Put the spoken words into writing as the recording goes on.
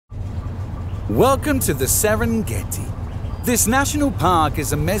Welcome to the Serengeti. This national park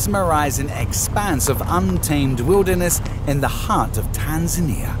is a mesmerizing expanse of untamed wilderness in the heart of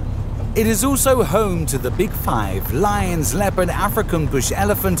Tanzania. It is also home to the Big Five: lions, leopard, African bush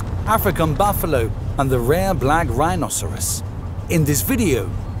elephant, African buffalo, and the rare black rhinoceros. In this video,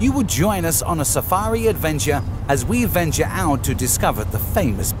 you will join us on a safari adventure as we venture out to discover the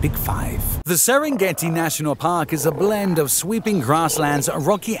famous Big Five. The Serengeti National Park is a blend of sweeping grasslands,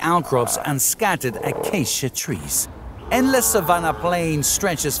 rocky outcrops, and scattered acacia trees. Endless savannah plains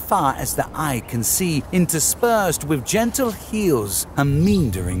stretch as far as the eye can see, interspersed with gentle hills and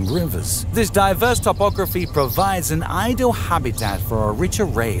meandering rivers. This diverse topography provides an ideal habitat for a rich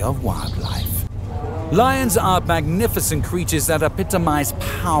array of wildlife. Lions are magnificent creatures that epitomize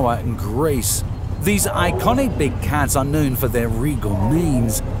power and grace. These iconic big cats are known for their regal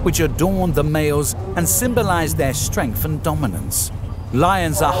manes, which adorn the males and symbolize their strength and dominance.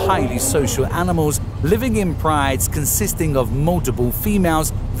 Lions are highly social animals, living in prides consisting of multiple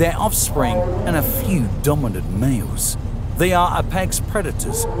females, their offspring, and a few dominant males. They are apex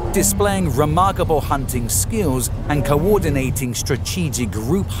predators, displaying remarkable hunting skills and coordinating strategic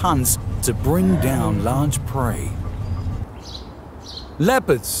group hunts to bring down large prey.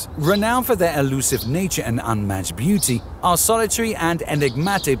 Leopards, renowned for their elusive nature and unmatched beauty, are solitary and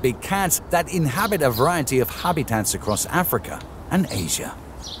enigmatic big cats that inhabit a variety of habitats across Africa and Asia.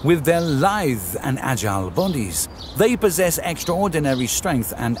 With their lithe and agile bodies, they possess extraordinary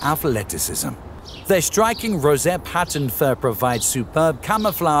strength and athleticism. Their striking rosette-patterned fur provides superb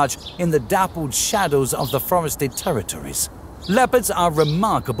camouflage in the dappled shadows of the forested territories. Leopards are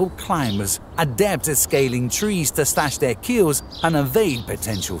remarkable climbers, adept at scaling trees to slash their kills and evade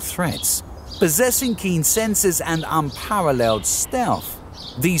potential threats. Possessing keen senses and unparalleled stealth,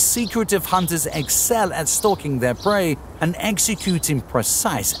 these secretive hunters excel at stalking their prey and executing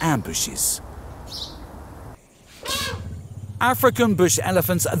precise ambushes. African bush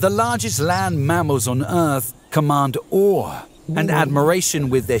elephants, the largest land mammals on Earth, command awe and admiration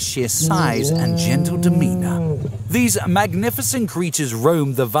with their sheer size and gentle demeanor. These magnificent creatures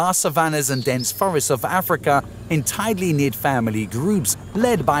roam the vast savannas and dense forests of Africa in tightly knit family groups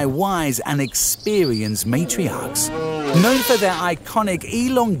led by wise and experienced matriarchs. Known for their iconic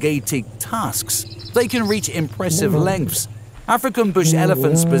elongated tusks, they can reach impressive lengths. African bush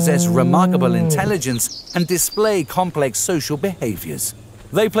elephants possess remarkable intelligence and display complex social behaviors.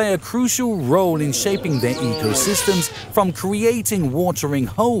 They play a crucial role in shaping their ecosystems, from creating watering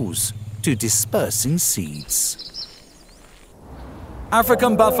holes to dispersing seeds.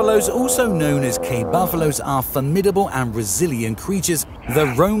 African buffaloes, also known as cave buffaloes, are formidable and resilient creatures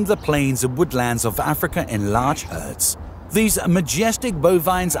that roam the plains and woodlands of Africa in large herds. These majestic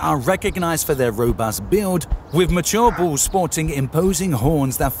bovines are recognized for their robust build, with mature bulls sporting imposing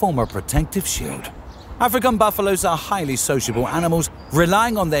horns that form a protective shield. African buffaloes are highly sociable animals,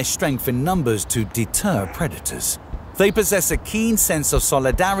 relying on their strength in numbers to deter predators. They possess a keen sense of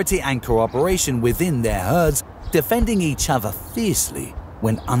solidarity and cooperation within their herds, defending each other fiercely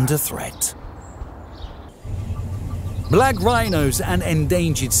when under threat. Black rhinos, an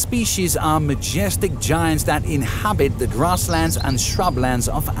endangered species, are majestic giants that inhabit the grasslands and shrublands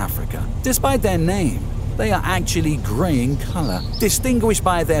of Africa. Despite their name, they are actually grey in color. Distinguished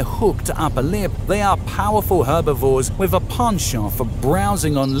by their hooked upper lip, they are powerful herbivores with a penchant for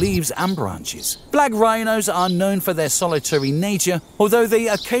browsing on leaves and branches. Black rhinos are known for their solitary nature, although they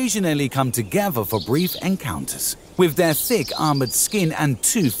occasionally come together for brief encounters. With their thick armored skin and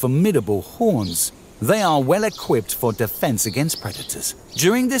two formidable horns, they are well equipped for defense against predators.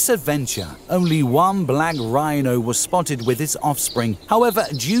 During this adventure, only one black rhino was spotted with its offspring. However,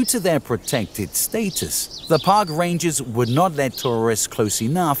 due to their protected status, the park rangers would not let tourists close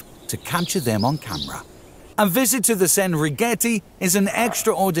enough to capture them on camera. A visit to the Serengeti is an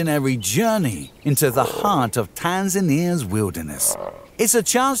extraordinary journey into the heart of Tanzania's wilderness. It's a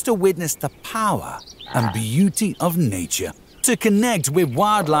chance to witness the power and beauty of nature, to connect with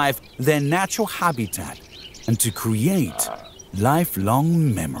wildlife, their natural habitat, and to create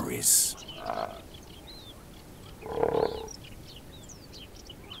lifelong memories.